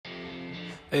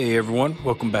Hey everyone,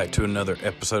 welcome back to another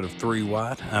episode of 3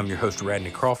 Wide. I'm your host,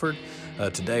 Radney Crawford.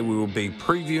 Today we will be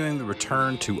previewing the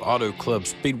return to Auto Club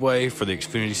Speedway for the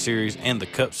Xfinity Series and the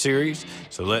Cup Series,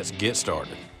 so let's get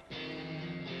started.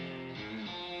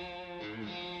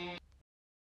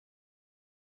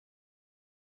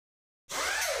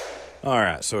 All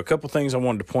right, so a couple things I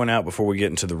wanted to point out before we get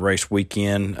into the race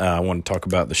weekend. I want to talk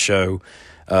about the show.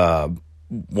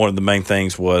 One of the main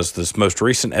things was this most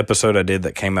recent episode I did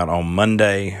that came out on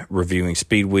Monday, reviewing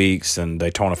Speed Weeks and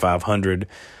Daytona 500.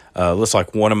 Looks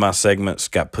like one of my segments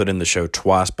got put in the show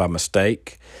twice by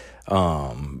mistake.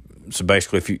 So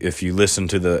basically, if you listen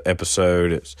to the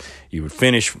episode, you would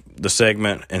finish the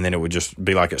segment, and then it would just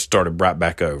be like it started right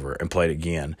back over and played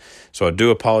again. So I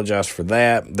do apologize for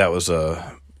that. That was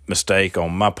a mistake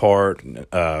on my part.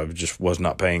 Just was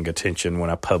not paying attention when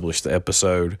I published the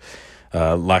episode.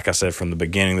 Like I said from the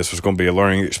beginning, this was going to be a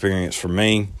learning experience for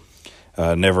me,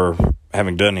 never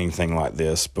having done anything like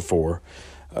this before.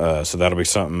 So that'll be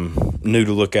something new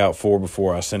to look out for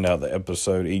before I send out the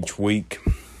episode each week.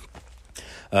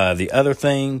 The other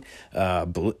thing,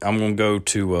 I'm going to go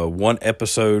to one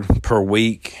episode per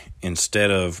week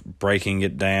instead of breaking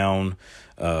it down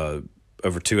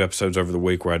over 2 episodes over the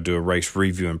week where I do a race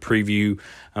review and preview.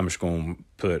 I'm just going to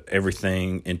put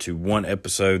everything into one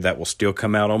episode that will still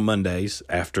come out on Mondays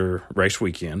after race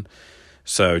weekend.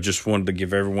 So just wanted to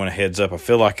give everyone a heads up. I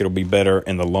feel like it'll be better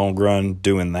in the long run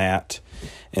doing that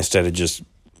instead of just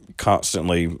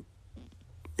constantly,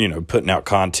 putting out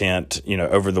content,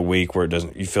 over the week where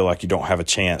you feel like you don't have a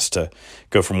chance to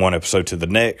go from one episode to the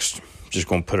next. Just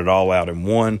going to put it all out in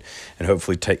one and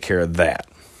hopefully take care of that.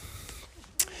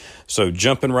 So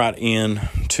jumping right in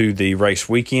to the race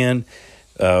weekend,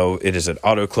 it is at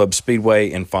Auto Club Speedway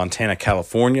in Fontana,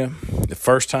 California. The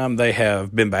first time they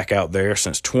have been back out there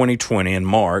since 2020 in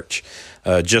March,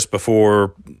 just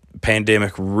before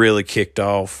pandemic really kicked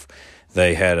off.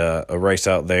 They had a race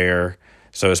out there.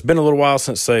 So it's been a little while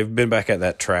since they've been back at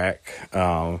that track.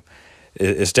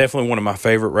 It's definitely one of my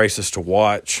favorite races to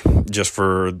watch just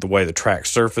for the way the track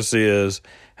surface is,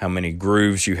 how many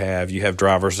grooves you have. You have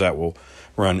drivers that will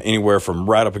run anywhere from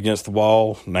right up against the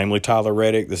wall, namely Tyler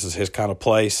Reddick. This is his kind of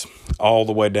place, all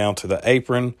the way down to the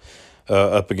apron,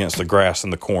 up against the grass in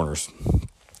the corners.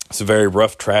 It's a very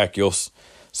rough track. You'll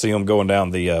see them going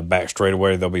down the back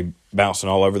straightaway. They'll be bouncing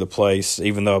all over the place,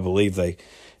 even though I believe they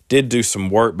did do some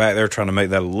work back there trying to make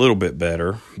that a little bit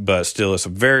better. But still, it's a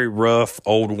very rough,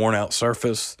 old, worn-out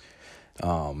surface.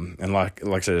 And like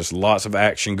I said, there's lots of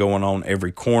action going on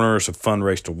every corner. It's a fun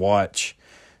race to watch.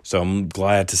 So I'm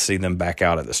glad to see them back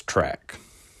out at this track.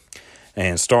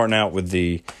 And starting out with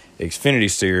the Xfinity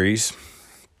Series,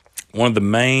 one of the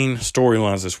main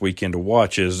storylines this weekend to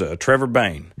watch is Trevor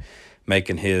Bayne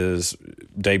making his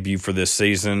debut for this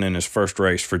season in his first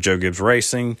race for Joe Gibbs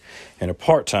Racing in a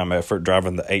part-time effort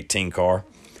driving the 18 car.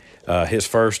 His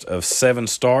first of 7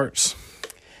 starts.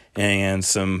 And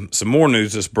some more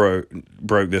news this broke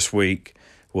this week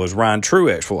was Ryan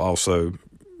Truex will also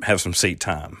have some seat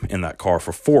time in that car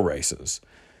for 4 races.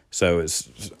 So it's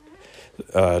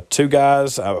 2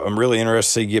 guys I'm really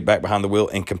interested to see get back behind the wheel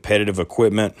in competitive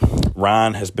equipment.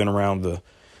 Ryan has been around the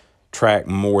track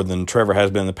more than Trevor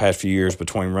has been in the past few years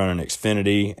between running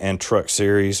Xfinity and Truck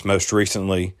Series. Most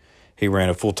recently, he ran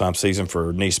a full-time season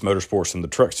for Nice Motorsports in the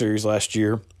Truck Series last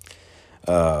year.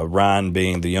 Ryan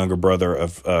being the younger brother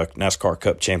of NASCAR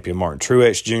Cup champion Martin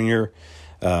Truex Jr.,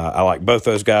 I like both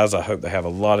those guys. I hope they have a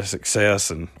lot of success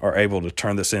and are able to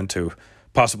turn this into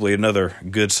possibly another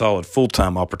good, solid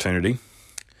full-time opportunity.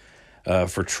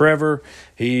 For Trevor,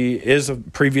 he is a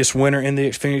previous winner in the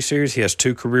Xfinity Series. He has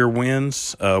 2 career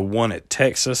wins, one at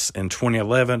Texas in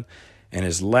 2011, and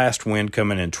his last win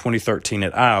coming in 2013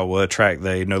 at Iowa, a track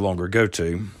they no longer go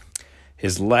to.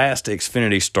 His last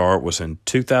Xfinity start was in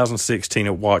 2016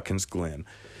 at Watkins Glen.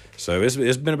 So it's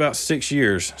been about 6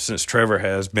 years since Trevor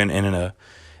has been in an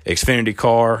Xfinity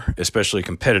car, especially a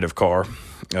competitive car.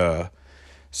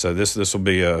 So this will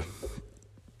be a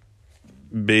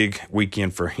big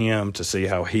weekend for him to see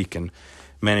how he can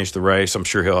manage the race. I'm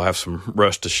sure he'll have some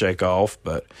rust to shake off,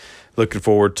 but looking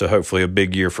forward to hopefully a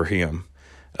big year for him.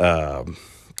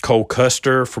 Cole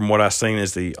Custer, from what I've seen,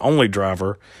 is the only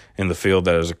driver in the field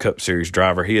that is a Cup Series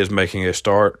driver. He is making a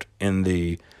start in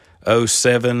the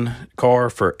 07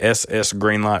 car for SS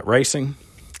Greenlight Racing.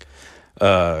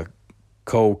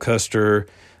 Cole Custer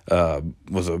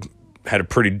had a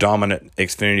pretty dominant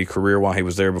Xfinity career while he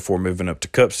was there before moving up to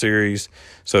Cup Series.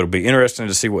 So it'll be interesting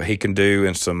to see what he can do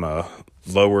in some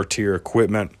lower tier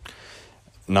equipment.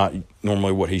 Not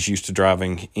normally what he's used to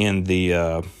driving in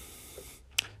the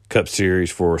Cup Series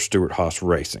for Stewart-Haas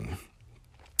Racing.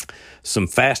 Some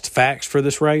fast facts for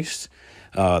this race.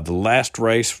 The last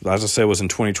race, as I said, was in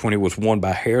 2020, was won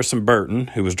by Harrison Burton,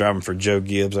 who was driving for Joe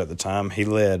Gibbs at the time. He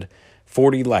led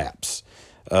 40 laps.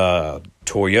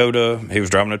 Toyota, he was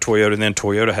driving a Toyota then.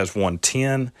 Toyota has won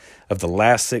 10 of the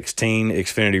last 16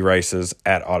 Xfinity races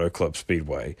at Auto Club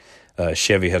Speedway.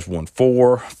 Chevy has won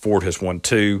 4. Ford has won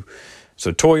 2.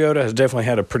 So Toyota has definitely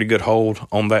had a pretty good hold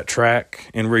on that track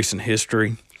in recent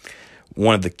history.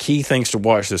 One of the key things to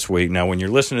watch this week, now when you're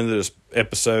listening to this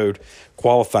episode,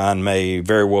 qualifying may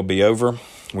very well be over.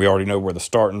 We already know where the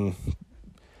starting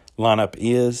lineup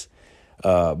is.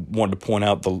 Wanted to point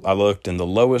out, I looked in the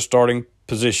lowest starting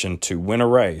position to win a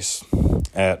race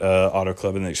at Auto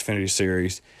Club in the Xfinity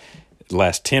Series. The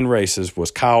last 10 races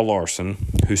was Kyle Larson,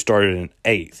 who started in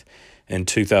 8th in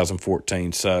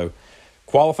 2014. So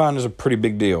qualifying is a pretty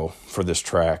big deal for this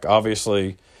track.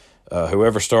 Obviously,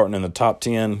 whoever's starting in the top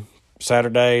 10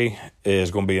 Saturday is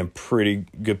going to be in pretty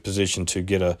good position to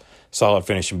get a solid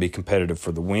finish and be competitive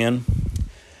for the win.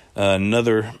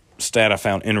 Another stat I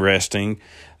found interesting,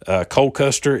 Cole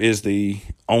Custer is the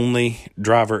only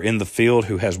driver in the field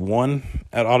who has won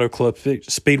at Auto Club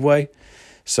Speedway.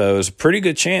 So it's a pretty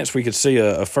good chance we could see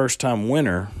a first-time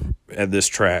winner at this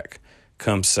track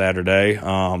come Saturday.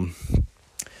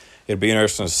 It'd be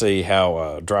interesting to see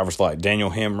how drivers like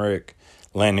Daniel Hemrick,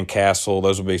 Landon Castle,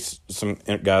 those will be some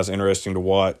guys interesting to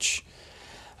watch.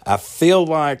 I feel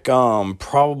like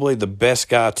probably the best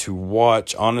guy to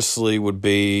watch, honestly, would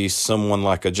be someone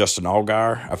like a Justin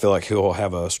Allgaier. I feel like he'll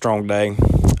have a strong day.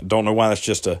 Don't know why that's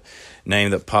just a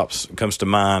name that comes to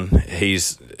mind.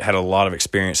 He's had a lot of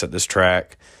experience at this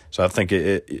track, so I think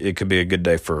it could be a good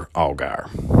day for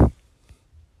Allgaier.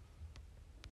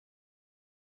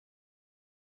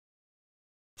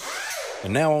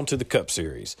 And now on to the Cup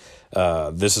Series.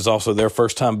 This is also their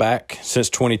first time back since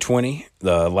 2020.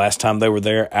 The last time they were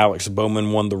there, Alex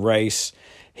Bowman won the race.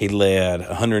 He led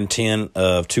 110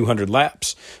 of 200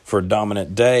 laps for a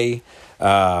dominant day.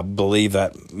 I believe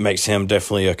that makes him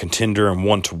definitely a contender and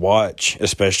one to watch,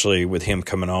 especially with him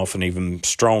coming off an even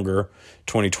stronger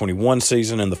 2021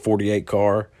 season in the 48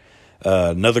 car.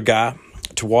 Another guy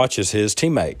to watch is his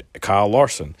teammate, Kyle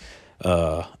Larson.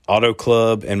 Auto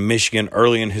Club and Michigan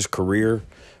early in his career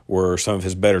were some of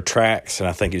his better tracks, and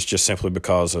I think it's just simply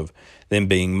because of them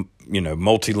being,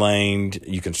 multi-laned.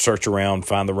 You can search around,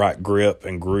 find the right grip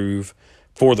and groove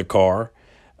for the car.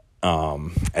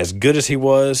 As good as he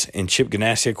was in Chip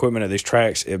Ganassi equipment at these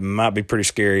tracks, it might be pretty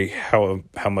scary how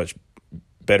much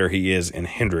better he is in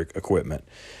Hendrick equipment.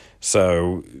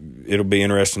 So it'll be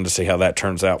interesting to see how that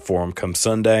turns out for him come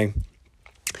Sunday.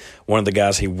 One of the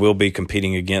guys he will be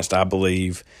competing against, I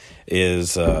believe,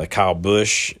 is Kyle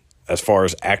Busch. As far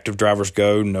as active drivers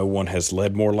go, no one has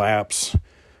led more laps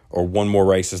or won more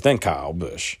races than Kyle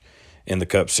Busch in the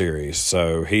Cup Series.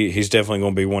 So he's definitely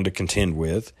going to be one to contend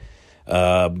with.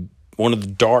 One of the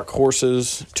dark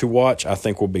horses to watch, I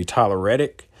think, will be Tyler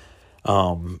Reddick.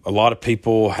 A lot of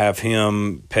people have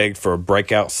him pegged for a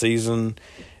breakout season,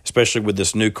 especially with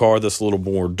this new car that's a little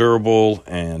more durable.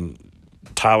 And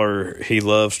Tyler, he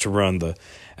loves to run the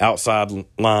outside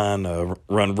line,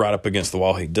 run right up against the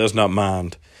wall. He does not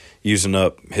mind using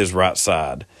up his right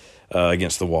side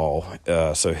against the wall.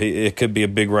 So it could be a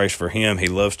big race for him. He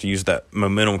loves to use that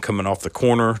momentum coming off the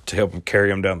corner to help him carry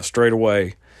him down the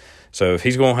straightaway. So if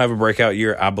he's going to have a breakout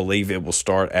year, I believe it will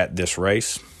start at this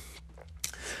race.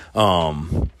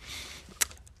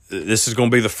 This is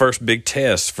going to be the first big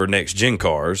test for next-gen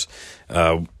cars.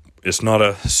 It's not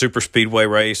a super speedway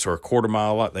race or a quarter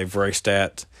mile like they've raced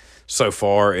at so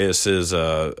far. This is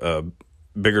a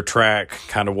bigger track,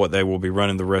 kind of what they will be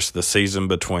running the rest of the season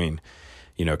between,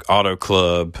 Auto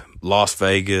Club, Las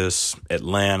Vegas,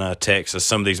 Atlanta, Texas,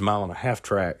 some of these mile-and-a-half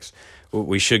tracks.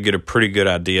 We should get a pretty good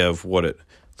idea of what it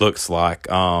looks like.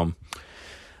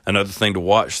 Another thing to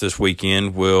watch this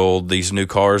weekend, will these new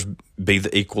cars be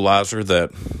the equalizer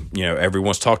that,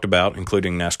 everyone's talked about,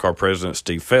 including NASCAR President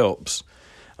Steve Phelps?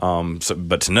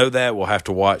 But to know that, we'll have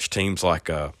to watch teams like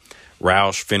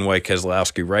Roush, Fenway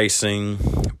Keselowski Racing,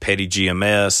 Petty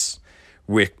GMS,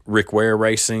 Rick Ware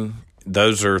Racing.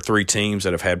 Those are three teams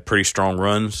that have had pretty strong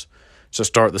runs to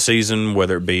start the season,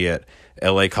 whether it be at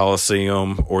LA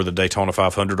Coliseum or the Daytona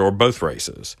 500 or both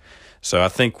races. So I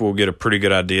think we'll get a pretty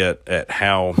good idea at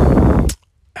how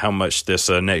much this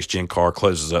next-gen car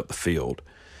closes up the field.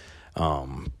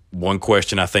 One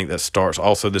question I think that starts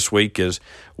also this week is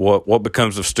what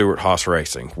becomes of Stewart-Haas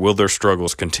Racing? Will their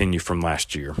struggles continue from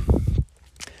last year?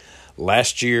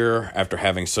 Last year, after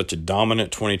having such a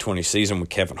dominant 2020 season with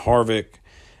Kevin Harvick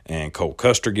and Cole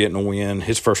Custer getting a win,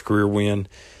 his first career win,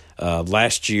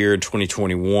 Last year in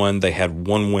 2021, they had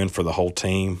one win for the whole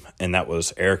team, and that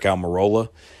was Eric Almirola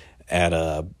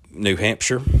at New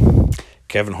Hampshire.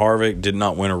 Kevin Harvick did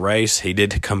not win a race. He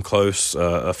did come close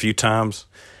a few times.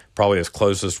 Probably his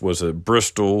closest was at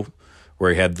Bristol,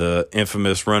 where he had the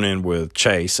infamous run-in with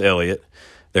Chase Elliott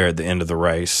there at the end of the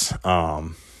race.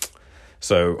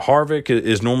 So Harvick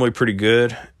is normally pretty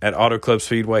good at Auto Club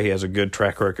Speedway. He has a good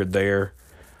track record there.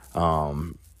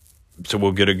 So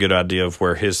we'll get a good idea of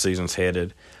where his season's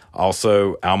headed.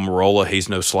 Also, Almirola, he's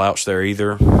no slouch there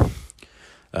either.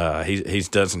 He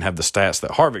doesn't have the stats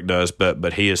that Harvick does,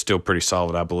 but he is still pretty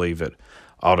solid, I believe, at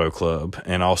Auto Club.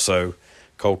 And also,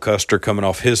 Cole Custer coming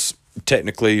off his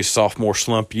technically sophomore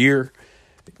slump year.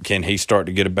 Can he start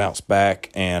to get a bounce back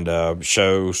and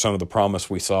show some of the promise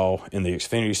we saw in the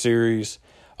Xfinity Series,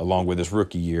 along with his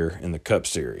rookie year in the Cup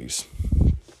Series?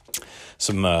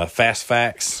 Some fast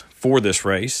facts for this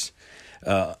race.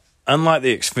 Unlike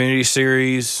the Xfinity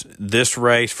Series, this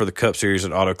race for the Cup Series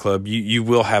at Auto Club, you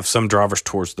will have some drivers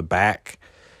towards the back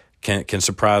can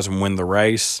surprise and win the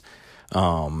race.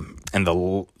 But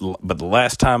the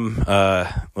last time,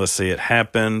 it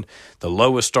happened, the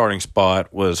lowest starting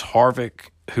spot was Harvick,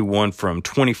 who won from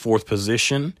 24th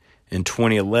position in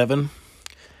 2011.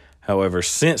 However,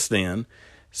 since then,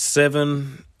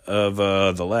 7 of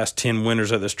the last 10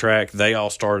 winners at this track, they all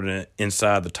started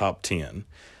inside the top 10.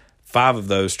 5 of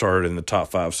those started in the top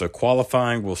 5. So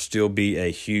qualifying will still be a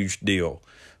huge deal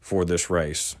for this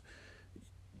race.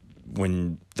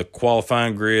 When the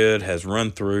qualifying grid has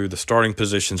run through, the starting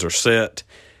positions are set,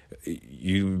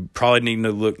 you probably need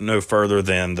to look no further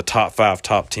than the top 5,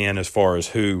 top 10 as far as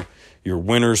who your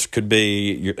winners could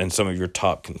be and some of your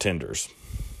top contenders.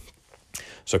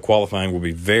 So qualifying will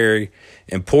be very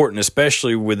important,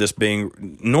 especially with this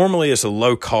being, normally it's a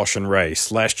low caution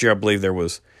race. Last year, I believe there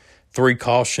was 3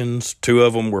 cautions. 2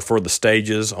 of them were for the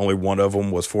stages. Only 1 of them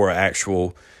was for an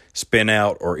actual spin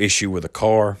out or issue with a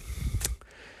car.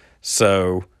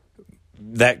 So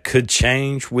that could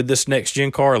change with this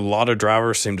next-gen car. A lot of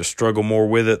drivers seem to struggle more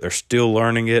with it. They're still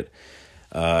learning it.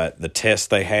 The test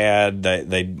they had,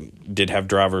 they did have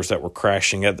drivers that were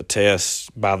crashing at the test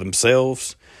by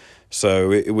themselves. So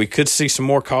we could see some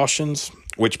more cautions,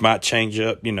 which might change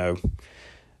up,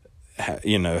 how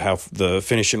the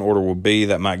finishing order will be.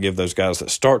 That might give those guys that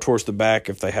start towards the back,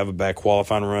 if they have a bad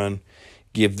qualifying run,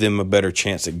 give them a better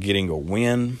chance at getting a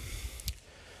win.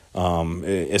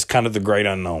 It's kind of the great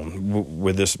unknown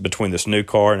with this, between this new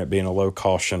car and it being a low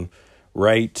caution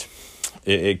rate.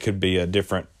 It could be a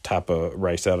different type of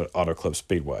race out at Auto Club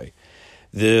Speedway.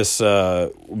 This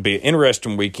will be an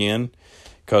interesting weekend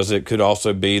because it could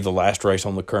also be the last race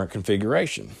on the current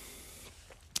configuration.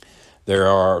 They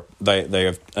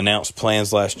have announced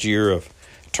plans last year of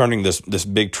turning this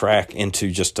big track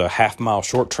into just a half-mile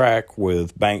short track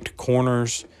with banked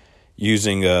corners,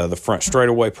 using the front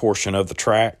straightaway portion of the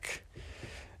track.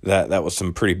 That was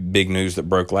some pretty big news that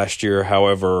broke last year.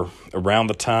 However, around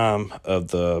the time of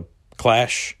the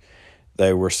Clash,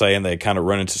 they were saying they kind of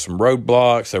run into some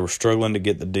roadblocks. They were struggling to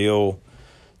get the deal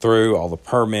through, all the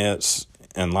permits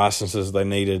and licenses they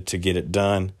needed to get it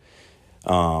done.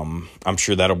 I'm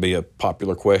sure that'll be a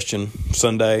popular question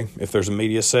Sunday if there's a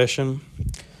media session,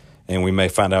 and we may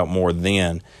find out more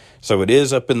then. So it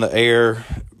is up in the air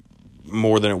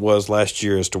more than it was last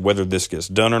year as to whether this gets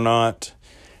done or not.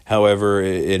 However,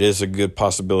 it is a good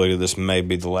possibility this may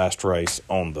be the last race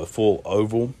on the full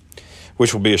oval,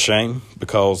 which will be a shame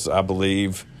because I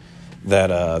believe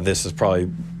that this is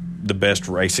probably the best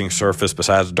racing surface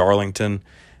besides Darlington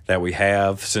that we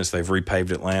have since they've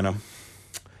repaved Atlanta.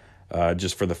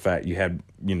 Just for the fact you had,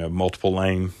 multiple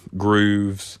lane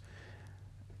grooves,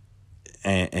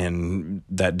 and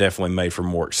that definitely made for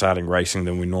more exciting racing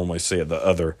than we normally see at the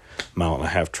other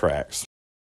 1.5-mile tracks.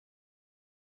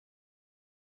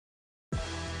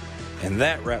 And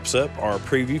that wraps up our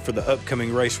preview for the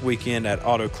upcoming race weekend at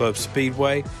Auto Club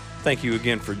Speedway. Thank you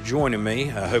again for joining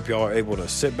me. I hope y'all are able to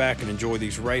sit back and enjoy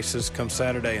these races come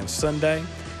Saturday and Sunday.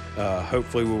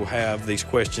 Hopefully we'll have these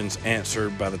questions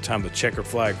answered by the time the checker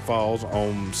flag falls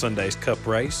on Sunday's Cup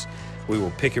race. We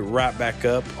will pick it right back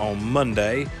up on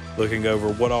Monday, looking over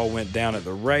what all went down at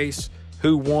the race,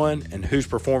 who won, and whose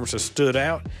performances stood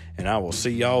out, and I will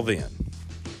see y'all then.